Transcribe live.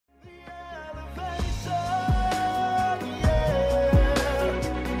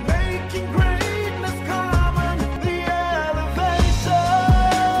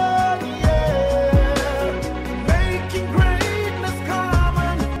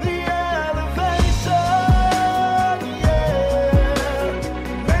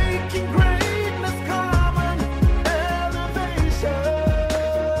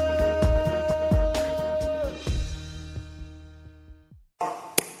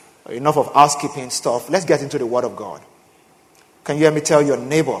enough of housekeeping stuff. Let's get into the Word of God. Can you hear me tell your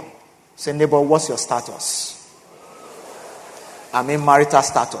neighbor? Say, neighbor, what's your status? I mean marital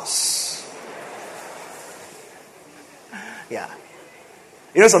status. Yeah.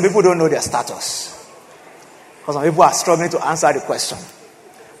 You know, some people don't know their status. Because some people are struggling to answer the question.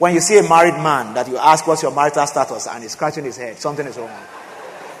 When you see a married man that you ask what's your marital status and he's scratching his head, something is wrong.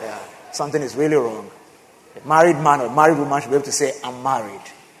 Yeah, something is really wrong. A married man or a married woman should be able to say, I'm married.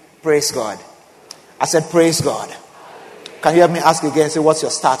 Praise God. I said, praise God. Can you help me ask again? Say, what's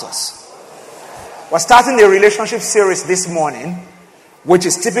your status? We're starting a relationship series this morning, which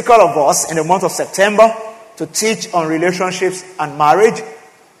is typical of us in the month of September, to teach on relationships and marriage.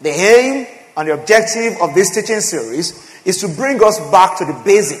 The aim and the objective of this teaching series is to bring us back to the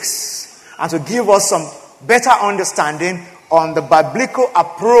basics and to give us some better understanding on the biblical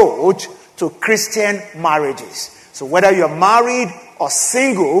approach to Christian marriages. So whether you're married or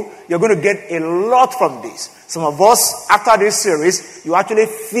single, you're going to get a lot from this. Some of us, after this series, you actually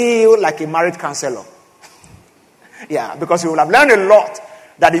feel like a marriage counselor. Yeah, because you will have learned a lot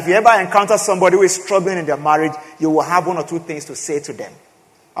that if you ever encounter somebody who is struggling in their marriage, you will have one or two things to say to them.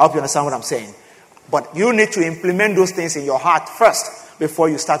 I hope you understand what I'm saying. But you need to implement those things in your heart first before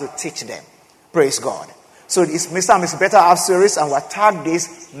you start to teach them. Praise God. So it's Mr. and Mrs. Better Half series, and we're tagged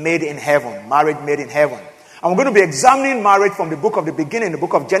this Made in Heaven, Marriage Made in Heaven. And we're going to be examining marriage from the book of the beginning, the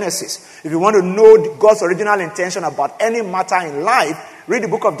book of Genesis. If you want to know God's original intention about any matter in life, read the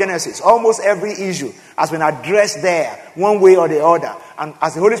book of Genesis. Almost every issue has been addressed there, one way or the other. And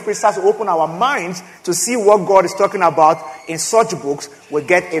as the Holy Spirit starts to open our minds to see what God is talking about in such books, we'll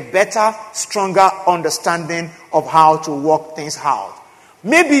get a better, stronger understanding of how to work things out.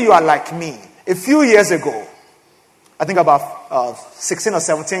 Maybe you are like me. A few years ago, I think about 16 or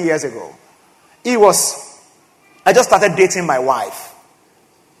 17 years ago, I just started dating my wife.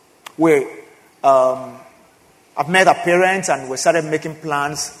 I've met her parents and we started making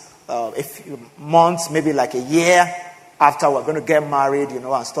plans a few months, maybe like a year after we're going to get married,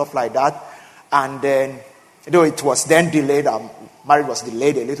 and stuff like that. And then, though it was then delayed, our marriage was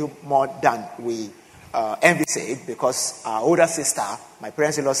delayed a little more than we envisaged, because our older sister, my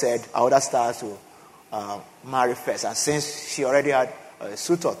parents-in-law said our older sister has to marry first. And since she already had a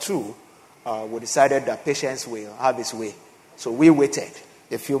suit or two, we decided that patience will have its way. So we waited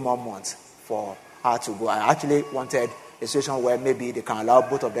a few more months for her to go. I actually wanted a situation where maybe they can allow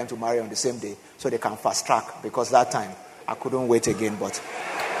both of them to marry on the same day so they can fast track, because that time I couldn't wait again. But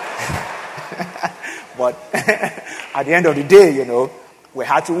at the end of the day, we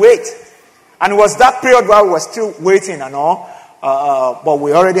had to wait. And it was that period where we were still waiting and all. But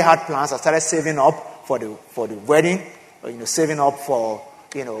we already had plans. I started saving up for the wedding, saving up for,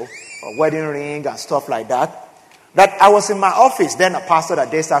 a wedding ring and stuff like that. That I was in my office, then a pastor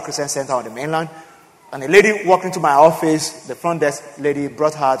at Daystar Christian Center on the mainland, and a lady walked into my office. The front desk lady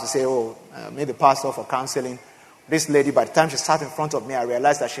brought her to say, meet the pastor for counseling. This lady, by the time she sat in front of me, I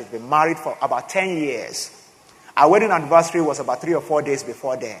realized that she'd been married for about 10 years. Our wedding anniversary was about 3 or 4 days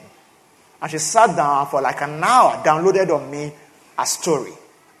before then. And she sat down for like an hour, downloaded on me a story.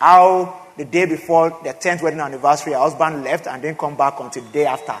 How the day before their 10th wedding anniversary, her husband left and didn't come back until the day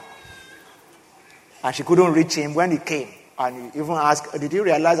after. And she couldn't reach him when he came. And he even asked, did you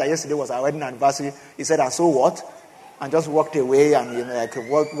realize that yesterday was our wedding anniversary? He said, and so what? And just walked away. And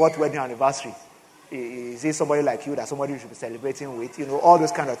what wedding anniversary? Is it somebody like you that somebody should be celebrating with? All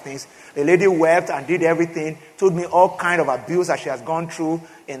those kind of things. The lady wept and did everything, told me all kind of abuse that she has gone through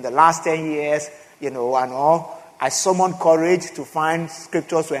in the last 10 years, and all. I summoned courage to find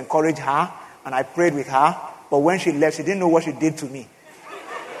scriptures to encourage her, and I prayed with her. But when she left, she didn't know what she did to me.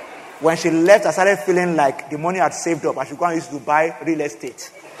 When she left, I started feeling like the money I'd saved up, I should go and use to buy real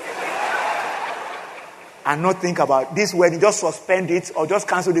estate. And not think about this wedding, just suspend it or just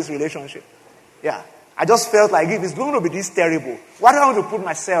cancel this relationship. Yeah. I just felt like if it's going to be this terrible, why do I want to put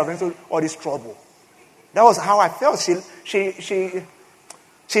myself into all this trouble? That was how I felt.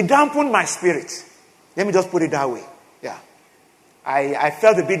 She dampened my spirit. Let me just put it that way. Yeah. I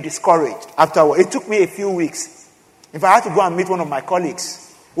felt a bit discouraged afterward. It took me a few weeks. If I had to go and meet one of my colleagues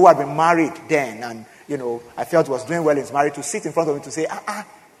who had been married then, and, I felt was doing well in his marriage, to sit in front of him to say,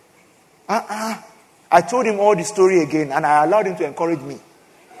 I told him all the story again, and I allowed him to encourage me.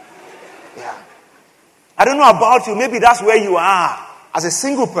 Yeah. I don't know about you. Maybe that's where you are as a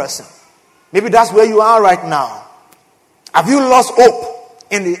single person. Maybe that's where you are right now. Have you lost hope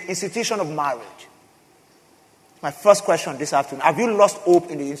in the institution of marriage? My first question this afternoon. Have you lost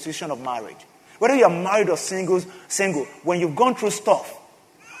hope in the institution of marriage? Whether you're married or single, when you've gone through stuff,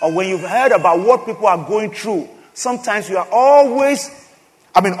 or when you've heard about what people are going through, sometimes you are always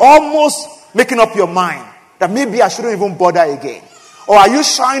Almost making up your mind that maybe I shouldn't even bother again? Or are you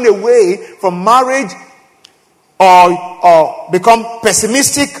shying away from marriage or become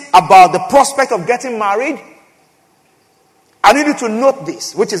pessimistic about the prospect of getting married? I need you to note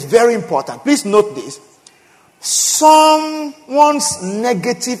this, which is very important. Please note this. Someone's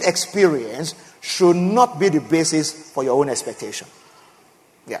negative experience should not be the basis for your own expectation.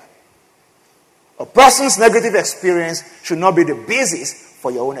 Yeah. A person's negative experience should not be the basis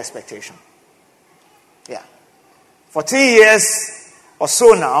for your own expectation. Yeah. 14 years or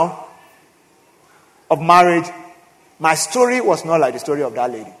so now of marriage, my story was not like the story of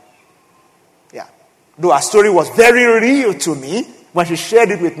that lady. Yeah. Though her story was very real to me, when she shared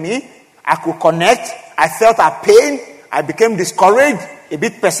it with me, I could connect. I felt her pain. I became discouraged, a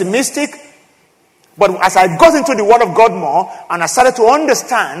bit pessimistic. But as I got into the Word of God more, and I started to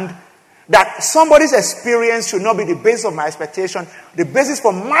understand that somebody's experience should not be the basis of my expectation. The basis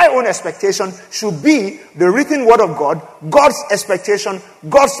for my own expectation should be the written Word of God, God's expectation,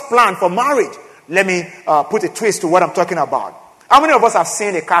 God's plan for marriage. Let me put a twist to what I'm talking about. How many of us have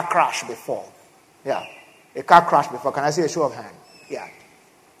seen a car crash before? Yeah. A car crash before. Can I see a show of hands? Yeah.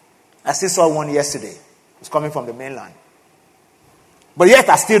 I still saw one yesterday. It was coming from the mainland. But yet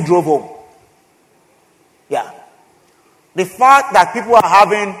I still drove home. Yeah. The fact that people are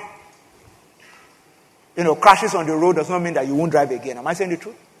having, crashes on the road does not mean that you won't drive again. Am I saying the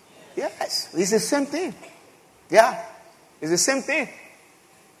truth? Yes. It's the same thing. Yeah. It's the same thing.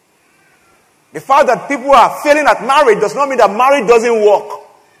 The fact that people are failing at marriage does not mean that marriage doesn't work.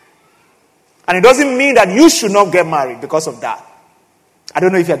 And it doesn't mean that you should not get married because of that. I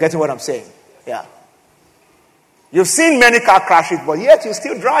don't know if you're getting what I'm saying. Yeah. You've seen many car crashes, but yet you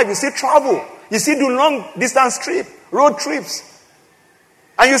still drive, you still travel. You still do long distance road trips.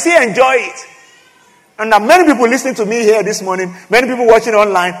 And you still enjoy it. And there are many people listening to me here this morning, many people watching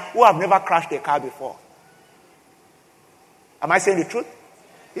online who have never crashed a car before. Am I saying the truth?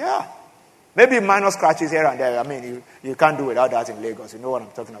 Yeah. Maybe minor scratches here and there. You can't do without that in Lagos. You know what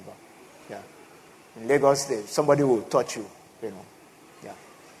I'm talking about. Yeah. In Lagos, somebody will touch you, Yeah.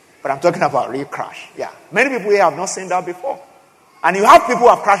 But I'm talking about real crash. Yeah. Many people here have not seen that before. And you have people who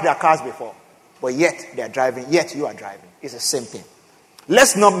have crashed their cars before. But yet they are driving. Yet you are driving. It's the same thing.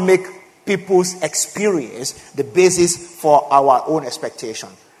 Let's not make people's experience the basis for our own expectation.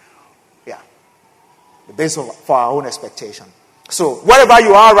 Yeah. The basis for our own expectation. So, wherever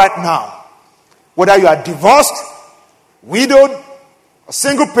you are right now, whether you are divorced, widowed, a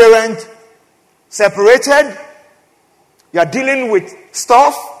single parent, separated, you are dealing with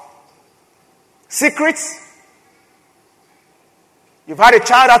stuff, secrets, you've had a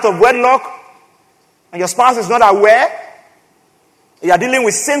child out of wedlock, and your spouse is not aware, you are dealing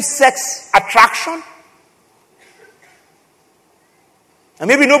with same-sex attraction, and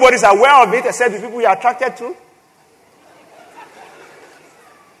maybe nobody's aware of it except the people you are attracted to.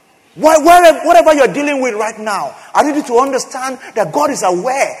 Whatever you're dealing with right now, I need you to understand that God is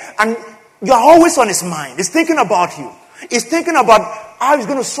aware and you're always on His mind. He's thinking about you. He's thinking about how He's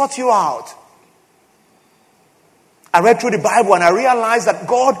going to sort you out. I read through the Bible and I realized that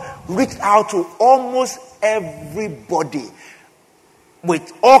God reached out to almost everybody with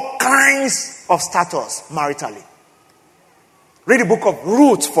all kinds of status maritally. Read the book of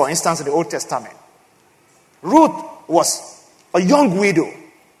Ruth, for instance, in the Old Testament. Ruth was a young widow.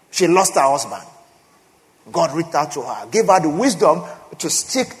 She lost her husband. God reached out to her, gave her the wisdom to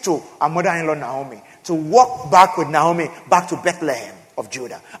stick to her mother-in-law Naomi, to walk back with Naomi back to Bethlehem of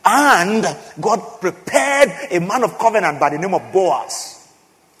Judah. And God prepared a man of covenant by the name of Boaz.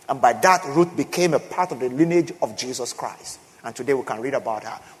 And by that, Ruth became a part of the lineage of Jesus Christ. And today we can read about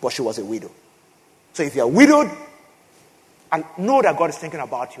her, but she was a widow. So if you're widowed, I know that God is thinking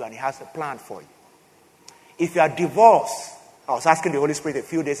about you and He has a plan for you. If you are divorced, I was asking the Holy Spirit a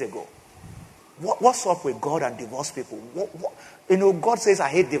few days ago, what's up with God and divorced people? God says, I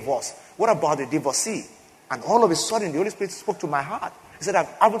hate divorce. What about the divorcee? And all of a sudden, the Holy Spirit spoke to my heart. He said,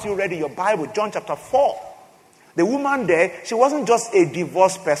 haven't you read in your Bible, John chapter 4? The woman there, she wasn't just a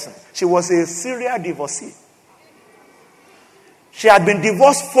divorced person. She was a serial divorcee. She had been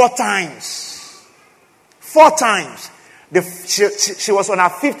divorced 4 times. 4 times. She was on her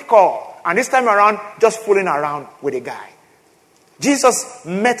 5th call. And this time around, just fooling around with a guy. Jesus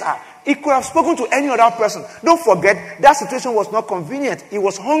met her. He could have spoken to any other person. Don't forget, that situation was not convenient. He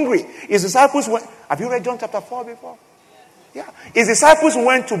was hungry. His disciples went... Have you read John chapter 4 before? Yeah. His disciples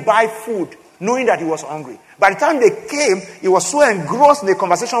went to buy food, knowing that he was hungry. By the time they came, he was so engrossed in the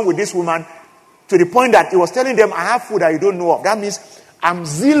conversation with this woman, to the point that he was telling them, I have food that you don't know of. That means I'm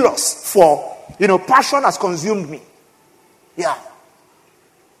zealous for, passion has consumed me. Yeah.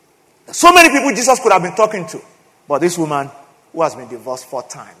 So many people Jesus could have been talking to. But this woman who has been divorced 4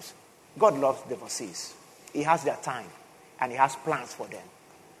 times, God loves divorcees. He has their time and he has plans for them.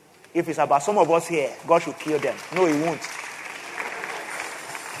 If it's about some of us here, God should kill them. No, he won't.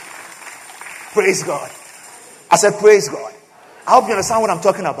 Praise God. I said, praise God. I hope you understand what I'm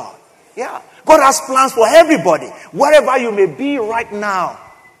talking about. Yeah. God has plans for everybody, wherever you may be right now.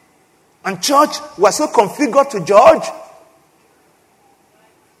 And church, we're so configured to judge.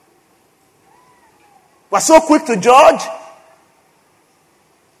 We're so quick to judge.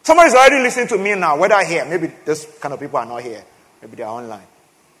 Somebody's already listening to me now, whether here, maybe those kind of people are not here. Maybe they're online.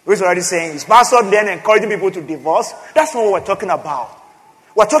 Who's already saying, is Pastor then encouraging people to divorce? That's not what we're talking about.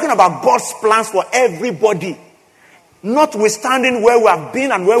 We're talking about God's plans for everybody. Notwithstanding where we have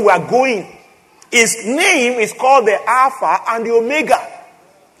been and where we are going. His name is called the Alpha and the Omega.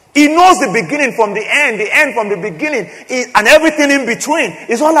 He knows the beginning from the end from the beginning, and everything in between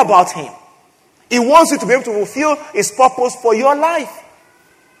is all about him. He wants you to be able to fulfill his purpose for your life.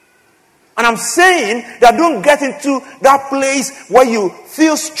 And I'm saying that don't get into that place where you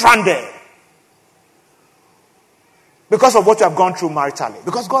feel stranded because of what you have gone through maritally.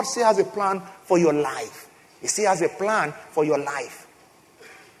 Because God still has a plan for your life. He still has a plan for your life.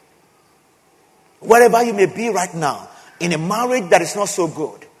 Wherever you may be right now, in a marriage that is not so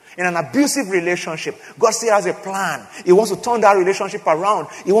good, in an abusive relationship, God still has a plan. He wants to turn that relationship around.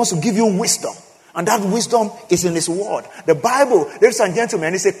 He wants to give you wisdom. And that wisdom is in his word. The Bible, ladies and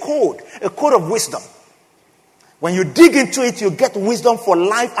gentlemen, is a code of wisdom. When you dig into it, you get wisdom for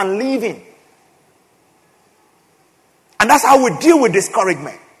life and living. And that's how we deal with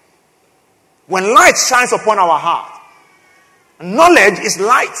discouragement. When light shines upon our heart, knowledge is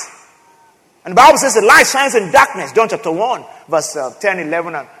light. And the Bible says the light shines in darkness. John chapter 1, verse 10,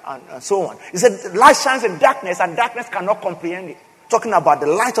 11, and so on. It said light shines in darkness and darkness cannot comprehend it. Talking about the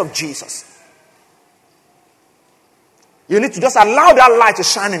light of Jesus. You need to just allow that light to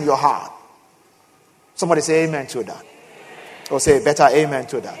shine in your heart. Somebody say amen to that. Or say better amen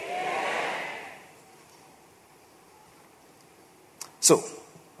to that. So,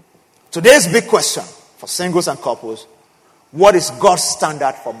 today's big question for singles and couples, what is God's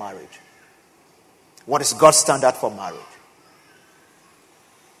standard for marriage? What is God's standard for marriage?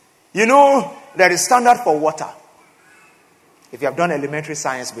 You know, there is standard for water. If you have done elementary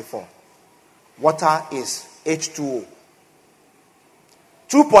science before, water is H2O.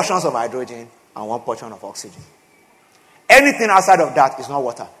 2 portions of hydrogen and 1 portion of oxygen. Anything outside of that is not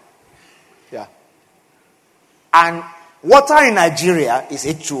water. Yeah. And water in Nigeria is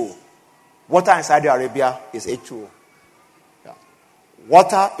H2O. Water in Saudi Arabia is H2O. Yeah.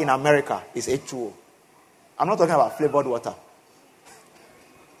 Water in America is H2O. I'm not talking about flavored water.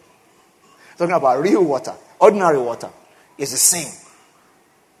 I'm talking about real water. Ordinary water. It's the same.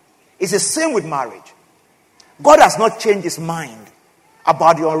 It's the same with marriage. God has not changed his mind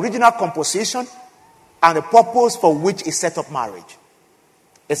about the original composition and the purpose for which he set up marriage.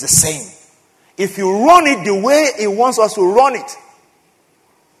 It's the same. If you run it the way he wants us to run it,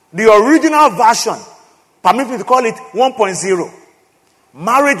 the original version, permit me to call it 1.0,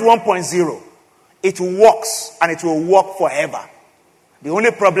 marriage 1.0, it works and it will work forever. The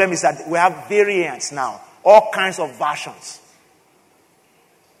only problem is that we have variants now, all kinds of versions.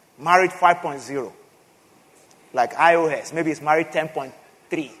 Marriage 5.0. Like iOS, maybe it's married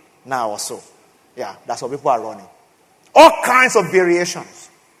 10.3 now or so. Yeah, that's what people are running. All kinds of variations.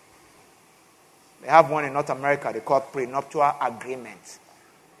 They have one in North America they call prenuptial agreement.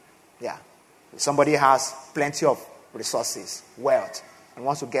 Yeah. If somebody has plenty of resources, wealth, and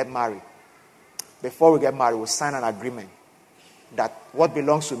wants to get married, before we get married, we'll sign an agreement that what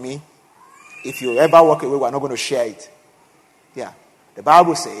belongs to me, if you ever walk away, we're not going to share it. Yeah. The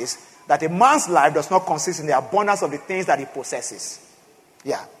Bible says that a man's life does not consist in the abundance of the things that he possesses.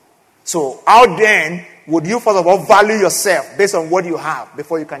 Yeah. So how then would you first of all value yourself based on what you have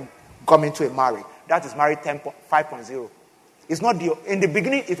before you can come into a marriage? That is marriage 5.0. It's not in the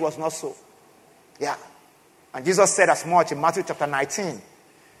beginning it was not so. Yeah. And Jesus said as much in Matthew chapter 19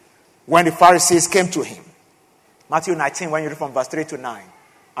 when the Pharisees came to him. Matthew 19 when you read from verse 3 to 9.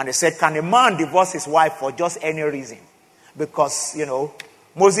 And they said, can a man divorce his wife for just any reason? Because,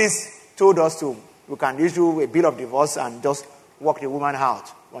 Moses told us we can issue a bill of divorce and just walk the woman out.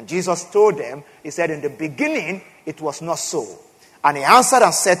 When Jesus told them, he said, in the beginning, it was not so. And he answered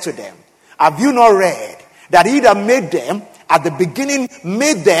and said to them, have you not read that he that made them at the beginning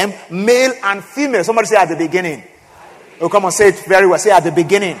made them male and female? Somebody say at the beginning. Oh, come on, say it very well. Say at the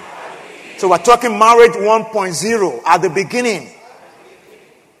beginning. So we're talking marriage 1.0 at the beginning.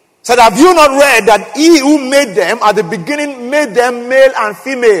 Said, have you not read that he who made them at the beginning made them male and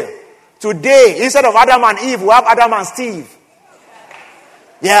female? Today, instead of Adam and Eve, we have Adam and Steve.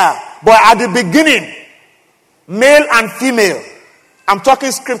 Yeah. But at the beginning, male and female. I'm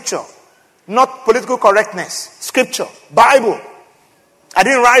talking scripture. Not political correctness. Scripture. Bible. I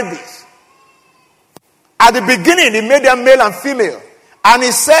didn't write this. At the beginning, he made them male and female. And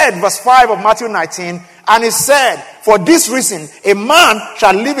he said, verse 5 of Matthew 19, and he said, for this reason, a man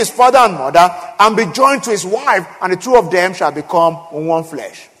shall leave his father and mother and be joined to his wife, and the two of them shall become one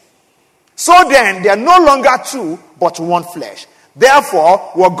flesh. So then, they are no longer two, but one flesh. Therefore,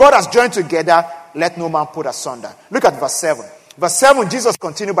 what God has joined together, let no man put asunder. Look at verse 7. Verse 7, Jesus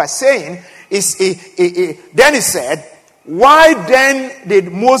continued by saying, then he said, why then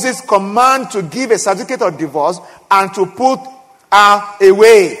did Moses command to give a certificate of divorce and to put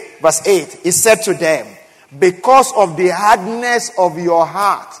away? Verse 8, he said to them, because of the hardness of your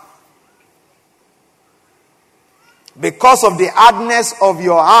heart. Because of the hardness of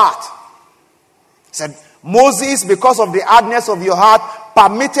your heart. He said, Moses, because of the hardness of your heart,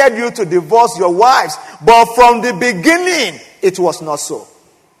 permitted you to divorce your wives. But from the beginning, it was not so.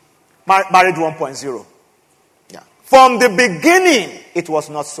 Marriage 1.0. Yeah. From the beginning, it was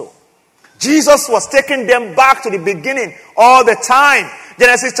not so. Jesus was taking them back to the beginning all the time.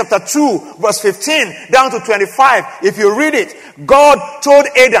 Genesis chapter 2, verse 15, down to 25. If you read it, God told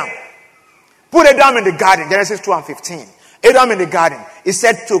Adam, put Adam in the garden, Genesis 2 and 15. Adam in the garden. He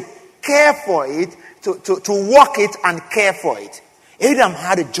said to care for it, to walk it and care for it. Adam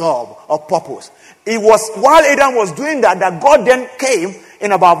had a job or purpose. It was while Adam was doing that God then came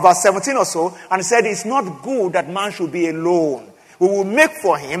in about verse 17 or so and said, it's not good that man should be alone. We will make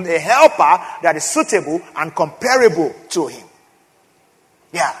for him a helper that is suitable and comparable to him.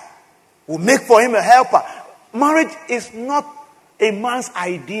 Yeah. We'll make for him a helper. Marriage is not a man's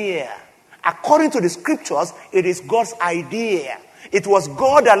idea. According to the scriptures, it is God's idea. It was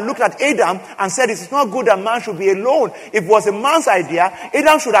God that looked at Adam and said, it's not good that man should be alone. If it was a man's idea,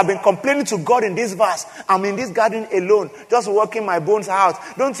 Adam should have been complaining to God in this verse. I'm in this garden alone, just working my bones out.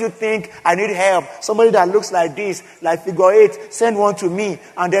 Don't you think I need help? Somebody that looks like this, like figure 8, send one to me.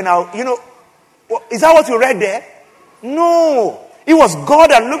 And then is that what you read there? No. It was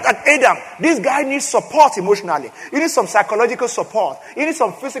God that looked at Adam. This guy needs support emotionally. You need some psychological support. You need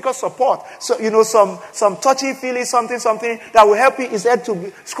some physical support. So, some touchy-feely something that will help his head to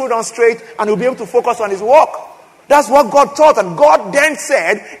be screwed on straight and he'll be able to focus on his work. That's what God taught. And God then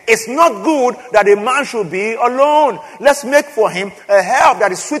said, it's not good that a man should be alone. Let's make for him a help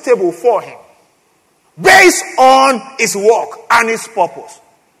that is suitable for him. Based on his work and his purpose.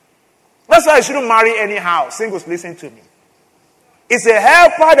 That's why you shouldn't marry anyhow. Singles, listen to me. It's a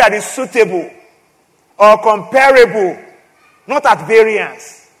helper that is suitable or comparable, not at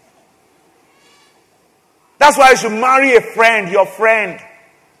variance. That's why you should marry a friend, your friend,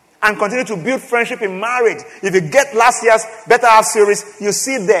 and continue to build friendship in marriage. If you get last year's Better Half series, you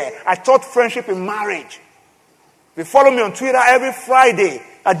see there, I taught friendship in marriage. If you follow me on Twitter every Friday,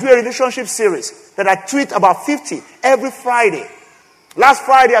 I do a relationship series that I tweet about 50 every Friday. Last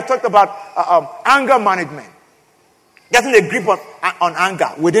Friday, I talked about anger management. Getting a grip on anger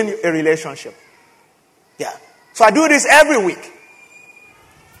within a relationship. Yeah. So I do this every week.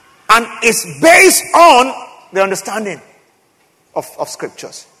 And it's based on the understanding of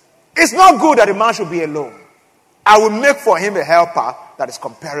scriptures. It's not good that a man should be alone. I will make for him a helper that is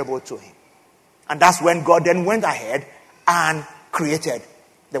comparable to him. And that's when God then went ahead and created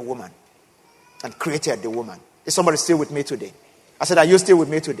the woman. And created the woman. Is somebody still with me today? I said, are you still with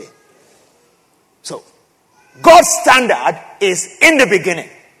me today? So, God's standard is in the beginning.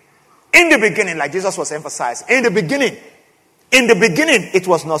 In the beginning, like Jesus was emphasizing. In the beginning, it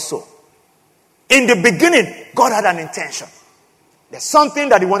was not so. In the beginning, God had an intention. There's something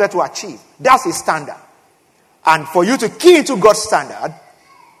that he wanted to achieve. That's his standard. And for you to key into God's standard,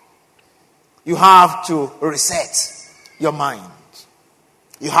 you have to reset your mind.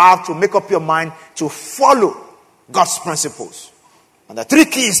 You have to make up your mind to follow God's principles. And the 3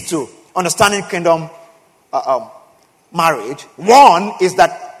 keys to understanding kingdom marriage. One is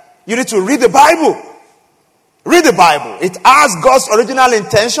that you need to read the Bible. Read the Bible. It has God's original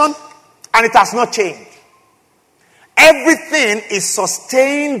intention and it has not changed. Everything is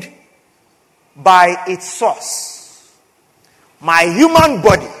sustained by its source. My human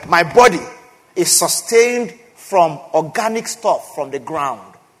body, my body is sustained from organic stuff from the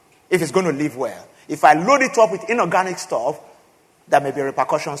ground if it's going to live well. If I load it up with inorganic stuff, there may be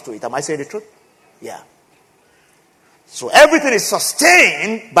repercussions to it. Am I saying the truth? Yeah. So everything is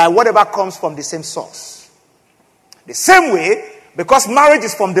sustained by whatever comes from the same source. The same way, because marriage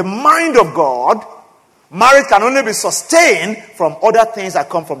is from the mind of God, Marriage can only be sustained from other things that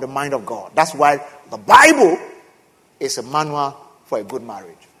come from the mind of God. That's why the Bible is a manual for a good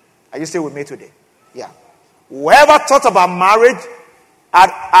marriage. Are you still with me today? Yeah. Whoever thought about marriage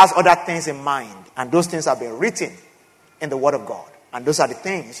has other things in mind. And those things have been written in the Word of God. And those are the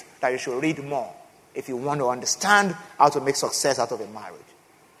things that you should read more if you want to understand how to make success out of a marriage.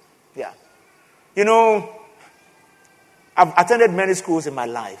 Yeah. You know, I've attended many schools in my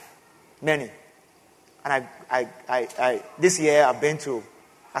life. Many. And I this year I've been to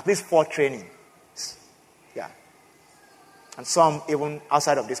at least 4 trainings. Yeah. And some even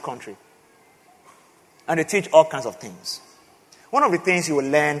outside of this country. And they teach all kinds of things. One of the things you will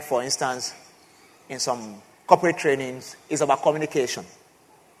learn, for instance, in some corporate trainings is about communication.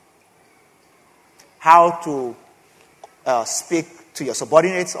 How to speak to your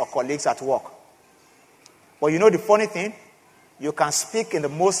subordinates or colleagues at work. But you know the funny thing? You can speak in the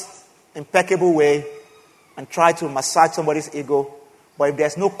most impeccable way and try to massage somebody's ego, but if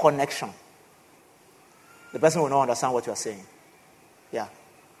there's no connection, the person will not understand what you're saying. Yeah.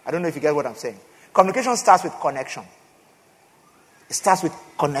 I don't know if you get what I'm saying. Communication starts with connection. It starts with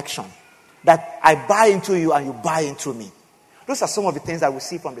connection. That I buy into you and you buy into me. Those are some of the things that we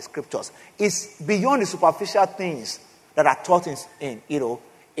see from the scriptures. It's beyond the superficial things that are taught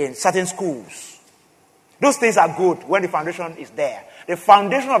in certain schools. Those things are good when the foundation is there. The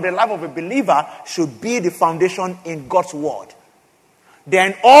foundation of the life of a believer should be the foundation in God's word.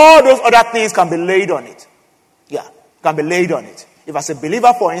 Then all those other things can be laid on it. Yeah, can be laid on it. If as a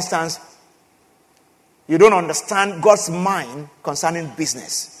believer, for instance, you don't understand God's mind concerning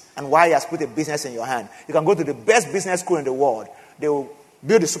business and why he has put a business in your hand, you can go to the best business school in the world. They will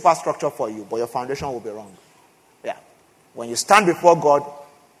build the superstructure for you, but your foundation will be wrong. Yeah. When you stand before God,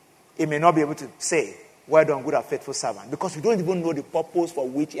 he may not be able to say, well done, good and faithful servant, because you don't even know the purpose for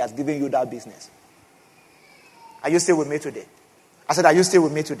which he has given you that business. Are you still with me today? I said, are you still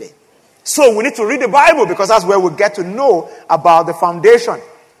with me today? So we need to read the Bible because that's where we get to know about the foundation.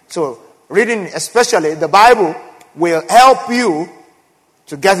 So reading especially the Bible will help you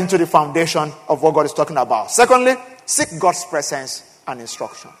to get into the foundation of what God is talking about. Secondly, seek God's presence and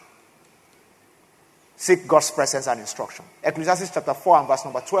instruction. Seek God's presence and instruction. Ecclesiastes chapter 4 and verse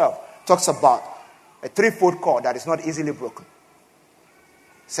number 12 talks about a threefold cord that is not easily broken.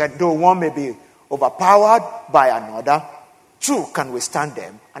 It said, though one may be overpowered by another, two can withstand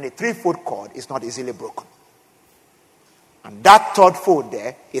them, and a threefold cord is not easily broken. And that third fold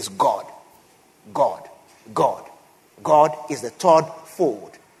there is God. God. God. God is the third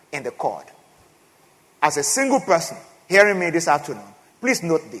fold in the cord. As a single person hearing me this afternoon, please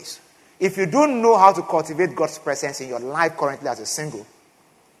note this. If you don't know how to cultivate God's presence in your life currently as a single,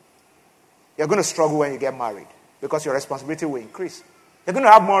 you're going to struggle when you get married because your responsibility will increase. You're going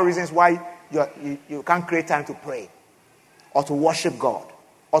to have more reasons why you can't create time to pray or to worship God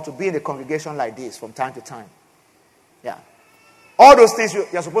or to be in a congregation like this from time to time. Yeah. All those things,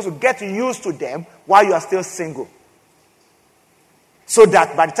 you're supposed to get used to them while you are still single. So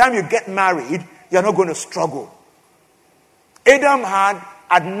that by the time you get married, you're not going to struggle. Adam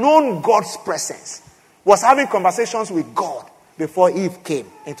had known God's presence, was having conversations with God before Eve came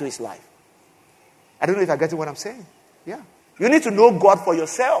into his life. I don't know if you're getting what I'm saying. Yeah. You need to know God for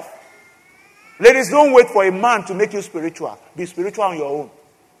yourself. Ladies, don't wait for a man to make you spiritual. Be spiritual on your own.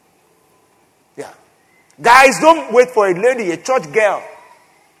 Yeah. Guys, don't wait for a lady, a church girl,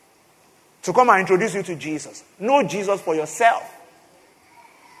 to come and introduce you to Jesus. Know Jesus for yourself.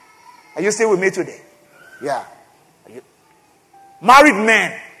 Are you still with me today? Yeah. Married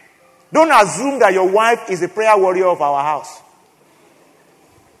men, don't assume that your wife is the prayer warrior of our house.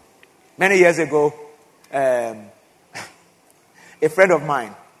 Many years ago, a friend of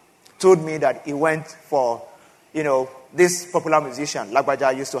mine told me that he went for, this popular musician,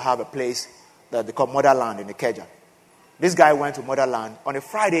 Lagbaja, used to have a place that they call Motherland in Ikeja. This guy went to Motherland on a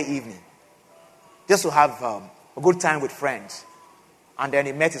Friday evening just to have a good time with friends. And then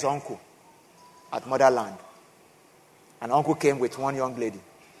he met his uncle at Motherland. And uncle came with one young lady.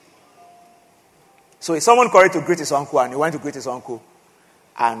 So someone called to greet his uncle, and he went to greet his uncle.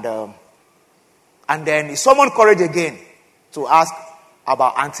 And then someone called again to ask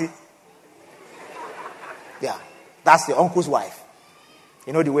about auntie. Yeah, that's the uncle's wife.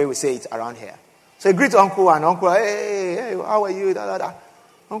 You know the way we say it around here. So he greets uncle, and uncle, hey, how are you? Da, da, da.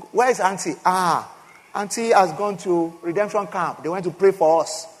 Uncle, where is auntie? Auntie has gone to redemption camp. They went to pray for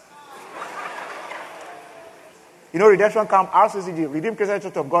us. You know redemption camp, RCCG, Redeemed Christian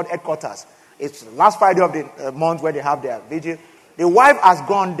Church of God headquarters. It's the last Friday of the month where they have their vigil. The wife has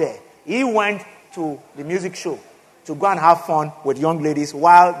gone there. He went to the music show to go and have fun with young ladies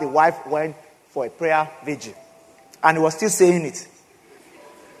while the wife went for a prayer vigil. And he was still saying it.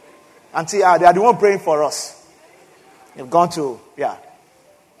 Until they are the one praying for us. They've gone to,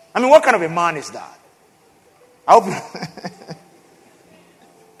 I mean, what kind of a man is that? I hope.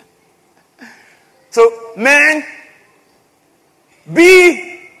 So, men,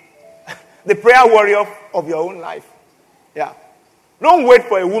 be the prayer warrior of your own life. Yeah. Don't wait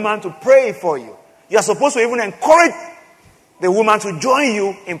for a woman to pray for you. You are supposed to even encourage the woman to join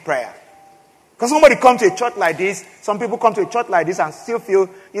you in prayer. Because somebody come to a church like this, some people come to a church like this and still feel,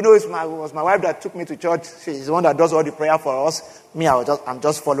 it was my wife that took me to church. She's the one that does all the prayer for us. Me, I'm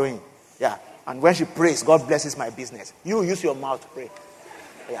just following. Yeah. And when she prays, God blesses my business. You use your mouth to pray.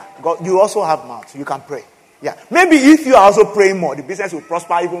 Yeah. God, you also have mouth. You can pray. Yeah. Maybe if you are also praying more, the business will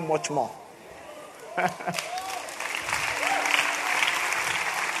prosper even much more.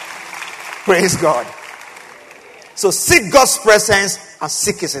 Praise God. So seek God's presence and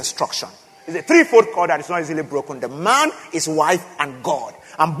seek his instruction. It's a threefold cord that is not easily broken. The man, his wife, and God.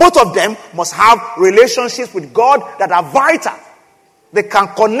 And both of them must have relationships with God that are vital. They can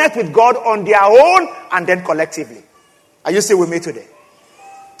connect with God on their own and then collectively. Are you still with me today?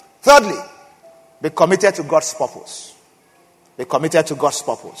 Thirdly, be committed to God's purpose. Be committed to God's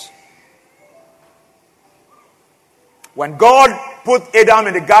purpose. When God put Adam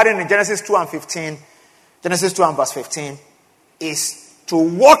in the garden in Genesis 2 and 15, Genesis 2 and verse 15, is to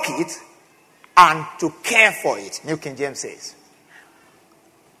walk it and to care for it. New King James says.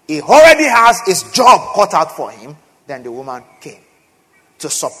 He already has his job cut out for him. Then the woman came to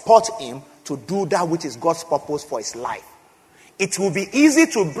support him to do that which is God's purpose for his life. It will be easy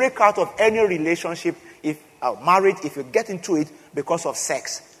to break out of any relationship, if marriage, if you get into it because of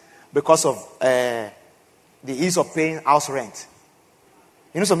sex, because of the ease of paying house rent.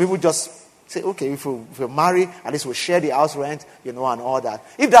 Some people just say, okay, if you marry, at least we'll share the house rent, and all that.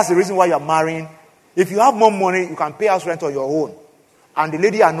 If that's the reason why you're marrying, if you have more money, you can pay house rent on your own. And the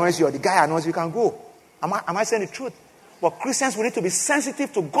lady annoys you or the guy annoys you, you can go. Am I saying the truth? But Christians, we need to be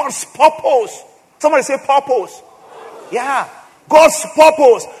sensitive to God's purpose. Somebody say purpose. Yeah. God's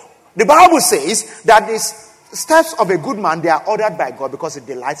purpose. The Bible says that the steps of a good man, they are ordered by God because he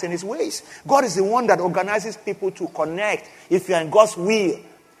delights in his ways. God is the one that organizes people to connect. If you are in God's will,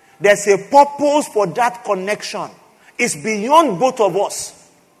 there's a purpose for that connection. It's beyond both of us.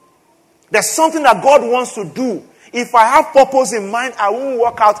 There's something that God wants to do. If I have purpose in mind, I won't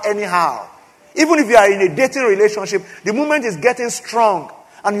work out anyhow. Even if you are in a dating relationship, the moment is getting strong,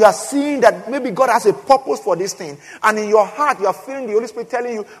 and you are seeing that maybe God has a purpose for this thing. And in your heart, you are feeling the Holy Spirit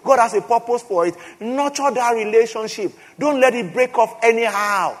telling you God has a purpose for it. Nurture that relationship. Don't let it break off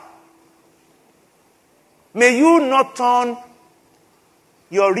anyhow. May you not turn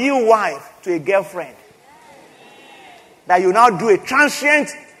your real wife to a girlfriend that you now do a transient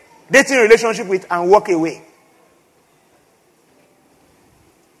dating relationship with and walk away.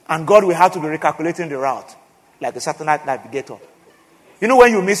 And God will have to be recalculating the route like a satellite navigator.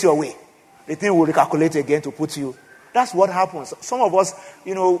 When you miss your way, the thing will recalculate again to put you. That's what happens. Some of us,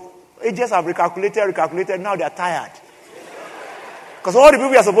 ages have recalculated, now they are tired. Because all the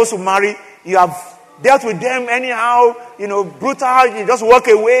people you are supposed to marry, you have dealt with them anyhow, brutal, you just walk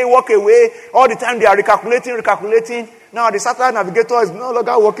away. All the time they are recalculating. Now the satellite navigator is no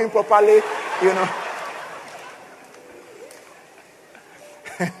longer working properly,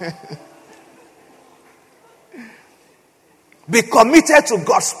 Be committed to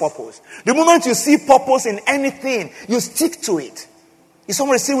God's purpose. The moment you see purpose in anything, you stick to it. Is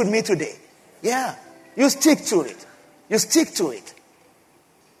somebody still with me today? Yeah. You stick to it.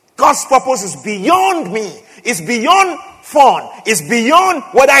 God's purpose is beyond me. It's beyond fun. It's beyond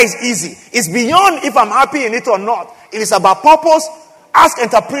whether it's easy. It's beyond if I'm happy in it or not. It is about purpose. Ask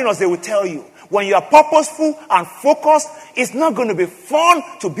entrepreneurs, they will tell you. When you are purposeful and focused, it's not going to be fun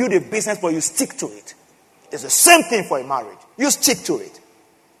to build a business, but you stick to it. It's the same thing for a marriage. You stick to it.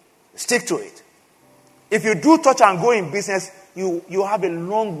 Stick to it. If you do touch and go in business, you have a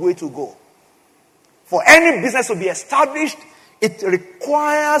long way to go. For any business to be established, it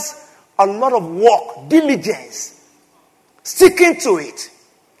requires a lot of work, diligence, sticking to it,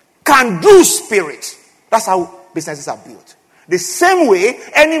 can-do spirit. That's how businesses are built. The same way,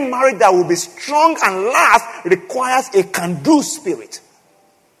 any marriage that will be strong and last requires a can-do spirit.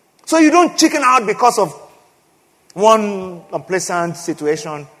 So you don't chicken out because of one unpleasant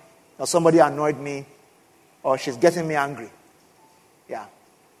situation, or somebody annoyed me, or she's getting me angry. Yeah.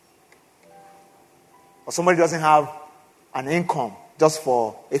 Or somebody doesn't have an income just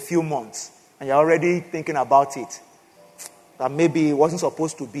for a few months, and you're already thinking about it. That maybe it wasn't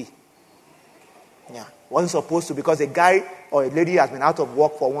supposed to be. Yeah. Wasn't supposed to, because a guy or a lady has been out of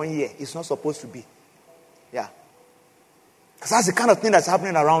work for 1 year. It's not supposed to be. Yeah. Because that's the kind of thing that's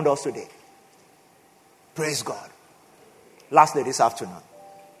happening around us today. Praise God. Lastly, this afternoon.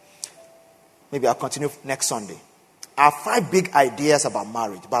 Maybe I'll continue next Sunday. I have 5 big ideas about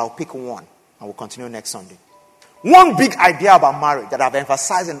marriage, but I'll pick one and we'll continue next Sunday. One big idea about marriage that I've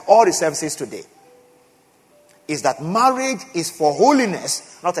emphasized in all the services today is that marriage is for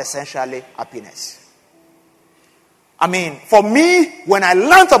holiness, not essentially happiness. I mean, for me, when I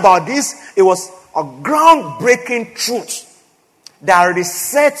learned about this, it was a groundbreaking truth that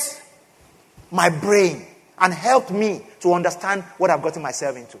reset my brain and helped me to understand what I've gotten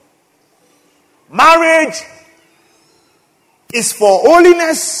myself into. Marriage is for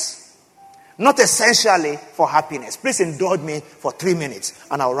holiness, not essentially for happiness. Please indulge me for 3 minutes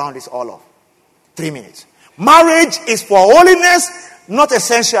and I'll round this all off. 3 minutes. Marriage is for holiness, not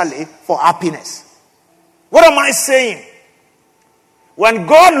essentially for happiness. What am I saying? When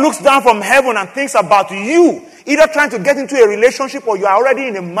God looks down from heaven and thinks about you, either trying to get into a relationship or you are already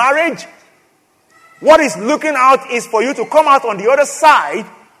in a marriage, what he's looking out is for you to come out on the other side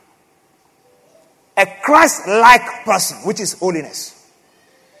a Christ-like person, which is holiness.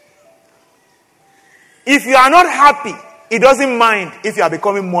 If you are not happy, he doesn't mind if you are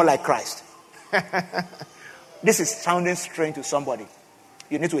becoming more like Christ. This is sounding strange to somebody.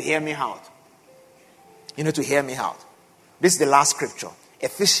 You need to hear me out. You need to hear me out. This is the last scripture.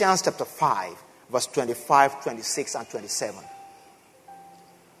 Ephesians chapter 5, verse 25, 26, and 27.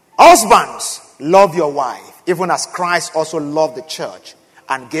 Husbands, love your wife, even as Christ also loved the church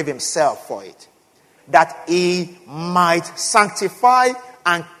and gave himself for it, that he might sanctify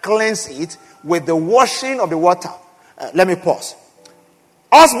and cleanse it with the washing of the water. Let me pause.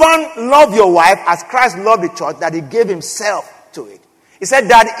 Husband, love your wife as Christ loved the church, that he gave himself to it. He said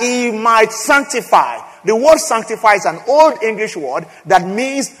that he might sanctify. The word sanctify is an old English word that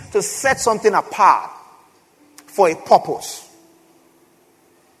means to set something apart for a purpose.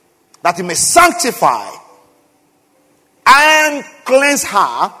 That he may sanctify and cleanse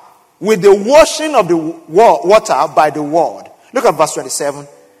her with the washing of the water by the word. Look at verse 27.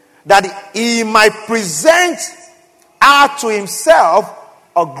 That he might present her to himself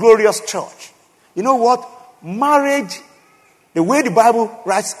a glorious church. You know what? Marriage, the way the Bible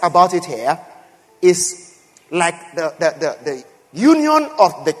writes about it here, is like the union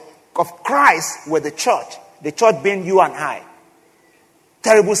of Christ with the church being you and I.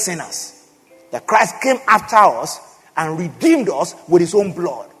 Terrible sinners. That Christ came after us and redeemed us with his own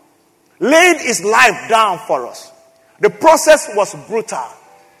blood. Laid his life down for us. The process was brutal.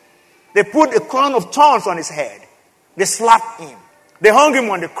 They put a crown of thorns on his head. They slapped him. They hung him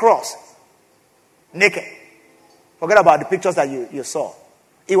on the cross. Naked. Forget about the pictures that you saw.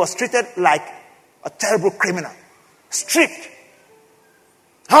 He was treated like a terrible criminal. Stripped.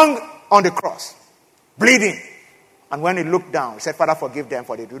 Hung on the cross. Bleeding. And when he looked down, he said, Father, forgive them,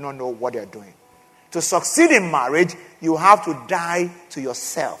 for they do not know what they are doing. To succeed in marriage, you have to die to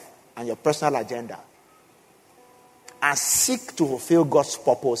yourself and your personal agenda. And seek to fulfill God's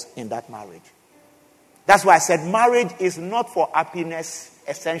purpose in that marriage. That's why I said marriage is not for happiness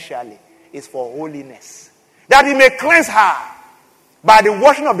essentially. It's for holiness. That he may cleanse her by the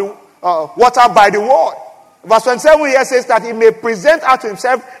washing of the water by the word. Verse 27 here says that he may present her to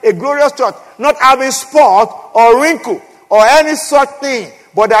himself a glorious church, not having spot or wrinkle or any such thing,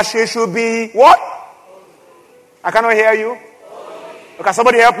 but that she should be what? I cannot hear you. Can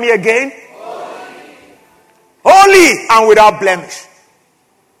somebody help me again? Holy and without blemish.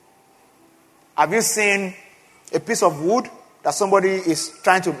 Have you seen a piece of wood that somebody is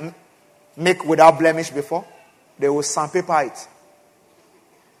trying to make without blemish before? They will sandpaper it.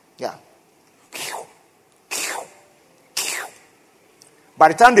 Yeah. By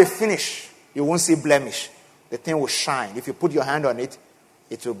the time they finish, you won't see blemish. The thing will shine. If you put your hand on it,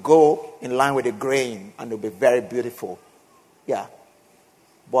 it will go in line with the grain and it will be very beautiful. Yeah.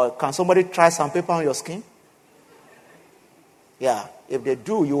 But can somebody try sandpaper on your skin? Yeah. If they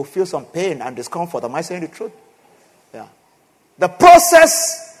do, you will feel some pain and discomfort. Am I saying the truth? Yeah. The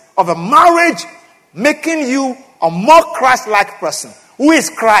process of a marriage making you a more Christ-like person. Who is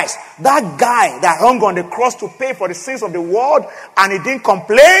Christ? That guy that hung on the cross to pay for the sins of the world, and he didn't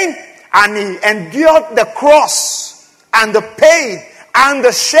complain, and he endured the cross and the pain and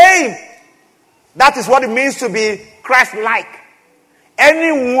the shame. That is what it means to be Christ-like.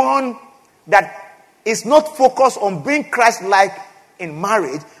 Anyone that is not focused on being Christ-like in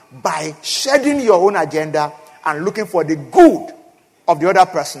marriage by shedding your own agenda and looking for the good of the other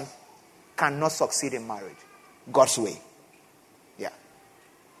person cannot succeed in marriage God's way. Yeah.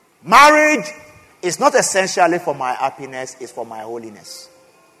 Marriage It's not essentially for my happiness, it's for my holiness.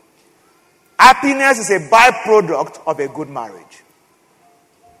 Happiness is a byproduct of a good marriage.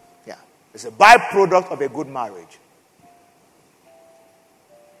 Yeah, it's a byproduct of a good marriage.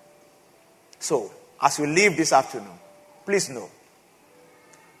 So, as we leave this afternoon, please know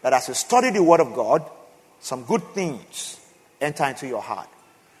that as you study the Word of God, some good things enter into your heart.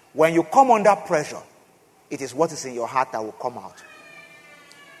 When you come under pressure, it is what is in your heart that will come out.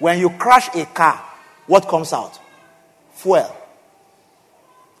 When you crash a car, what comes out? Fuel,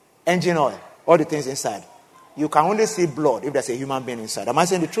 engine oil, all the things inside. You can only see blood if there's a human being inside. Am I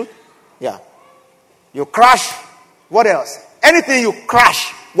saying the truth? Yeah. You crash, what else? Anything you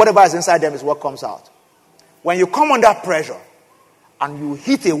crash, whatever is inside them is what comes out. When you come under pressure and you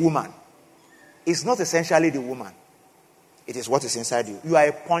hit a woman, it's not essentially the woman. It is what is inside you. You are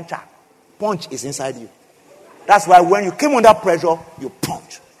a puncher. Punch is inside you. That's why when you came under pressure, you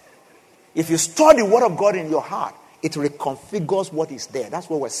punch. If you store the Word of God in your heart, it reconfigures what is there. That's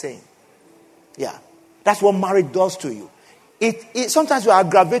what we're saying. Yeah. That's what marriage does to you. Sometimes you are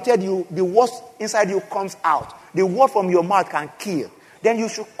aggravated, the worst inside you comes out. The word from your mouth can kill. Then you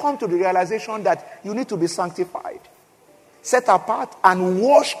should come to the realization that you need to be sanctified, set apart, and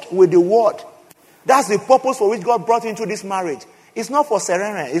washed with the Word. That's the purpose for which God brought you into this marriage. It's not for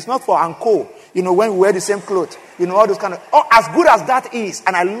Serena. It's not for Anko. When we wear the same clothes. All those kind of... Oh, as good as that is,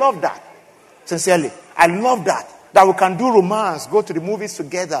 and I love that. Sincerely. I love that. That we can do romance, go to the movies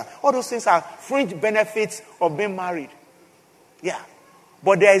together. All those things are fringe benefits of being married. Yeah.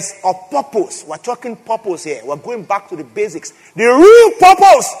 But there is a purpose. We're talking purpose here. We're going back to the basics. The real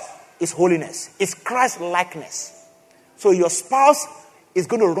purpose is holiness. It's Christ-likeness. So your spouse is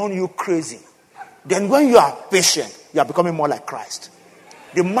going to run you crazy. Then when you are patient, you are becoming more like Christ.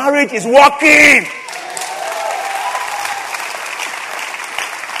 The marriage is working.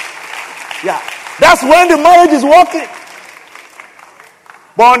 Yeah. That's when the marriage is working.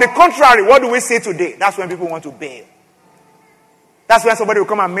 But on the contrary, what do we say today? That's when people want to bail. That's when somebody will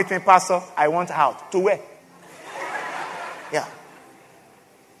come and meet me, Pastor, I want out. To where? Yeah.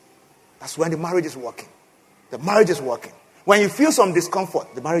 That's when the marriage is working. The marriage is working. When you feel some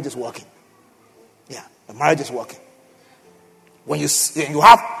discomfort, the marriage is working. Yeah, the marriage is working. When you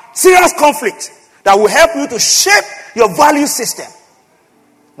have serious conflict that will help you to shape your value system.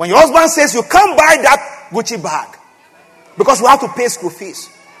 When your husband says you can't buy that Gucci bag because you have to pay school fees,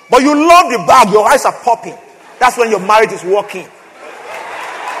 but you love the bag, your eyes are popping, that's when your marriage is working.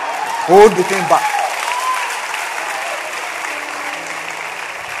 Hold the thing back.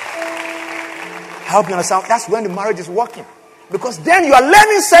 Help you understand? That's when the marriage is working. Because then you are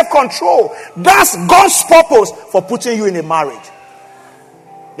learning self-control. That's God's purpose for putting you in a marriage.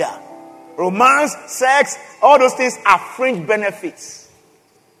 Yeah. Romance, sex, all those things are fringe benefits.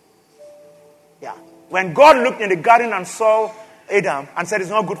 Yeah. When God looked in the garden and saw Adam and said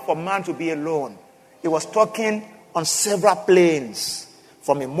it's not good for man to be alone, he was talking on several planes.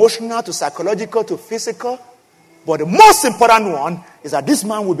 From emotional to psychological to physical. But the most important one is that this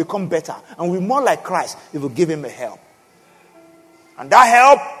man will become better and will be more like Christ if we give him a help. And that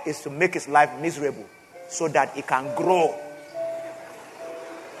help is to make his life miserable so that he can grow.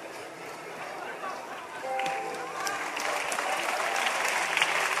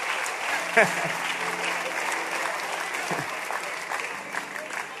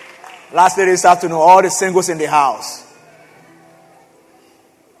 Lastly this afternoon, all the singles in the house.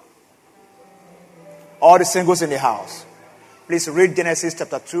 All the singles in the house. Please read Genesis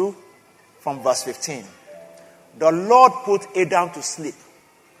chapter 2 from verse 15. The Lord put Adam to sleep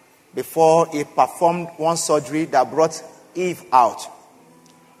before he performed one surgery that brought Eve out.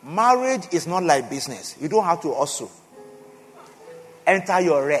 Marriage is not like business. You don't have to hustle. Enter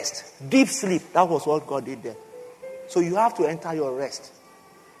your rest. Deep sleep. That was what God did there. So you have to enter your rest.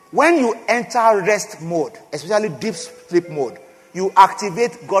 When you enter rest mode, especially deep sleep mode, you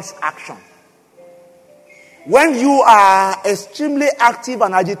activate God's action. When you are extremely active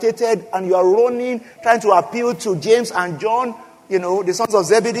and agitated and you are running, trying to appeal to James and John, the sons of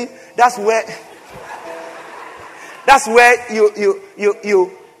Zebedee, that's where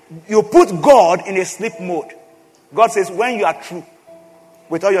you put God in a sleep mode. God says, when you are through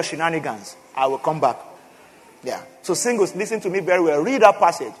with all your shenanigans, I will come back. Yeah. So singles, listen to me very well. Read that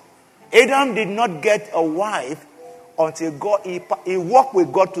passage. Adam did not get a wife until he walked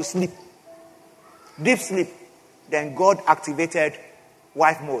with God to sleep. Deep sleep. Then God activated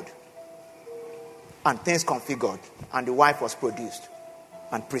wife mode. And things configured. And the wife was produced.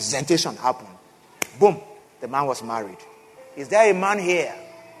 And presentation happened. Boom. The man was married. Is there a man here?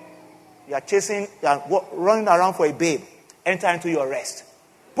 You are running around for a babe. Enter into your rest.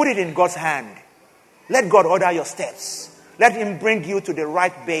 Put it in God's hand. Let God order your steps. Let him bring you to the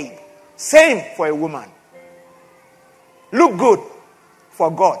right babe. Same for a woman. Look good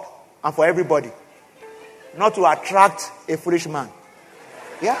for God and for everybody. Not to attract a foolish man.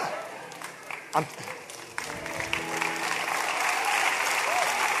 Yeah.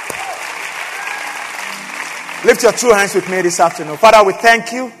 Lift your two hands with me this afternoon. Father, we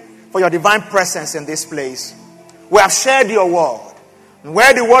thank you for your divine presence in this place. We have shared your word. And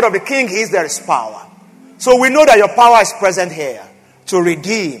where the word of the king is, there is power. So we know that your power is present here to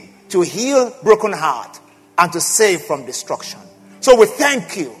redeem, to heal broken heart, and to save from destruction. So we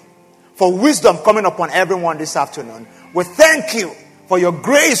thank you for wisdom coming upon everyone this afternoon. We thank you for your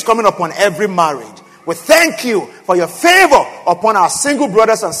grace coming upon every marriage. We thank you for your favor upon our single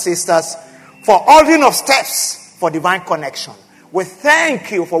brothers and sisters, for ordering of steps for divine connection. We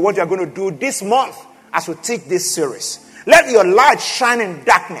thank you for what you're going to do this month as we take this series. Let your light shine in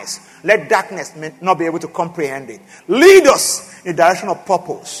darkness. Let darkness not be able to comprehend it. Lead us in the direction of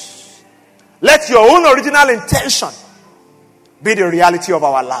purpose. Let your own original intention be the reality of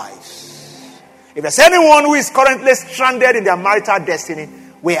our lives. If there's anyone who is currently stranded in their marital destiny,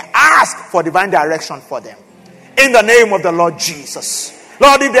 we ask for divine direction for them. In the name of the Lord Jesus.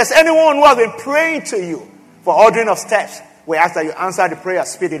 Lord, if there's anyone who has been praying to you for ordering of steps, we ask that you answer the prayer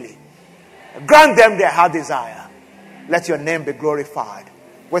speedily. Grant them their heart desire. Let your name be glorified.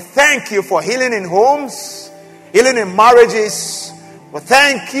 We thank you for healing in homes, healing in marriages. We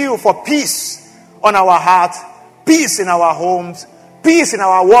thank you for peace on our heart, peace in our homes, peace in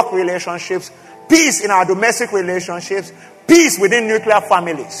our work relationships, peace in our domestic relationships, peace within nuclear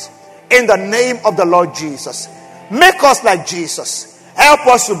families. In the name of the Lord Jesus. Make us like Jesus. Help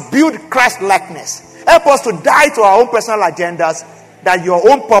us to build Christ-likeness. Help us to die to our own personal agendas, that your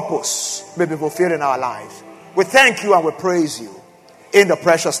own purpose may be fulfilled in our lives. We thank you and we praise you in the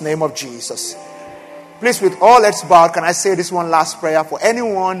precious name of Jesus. Please, with all heads bowed, can I say this one last prayer for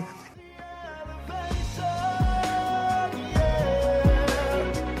anyone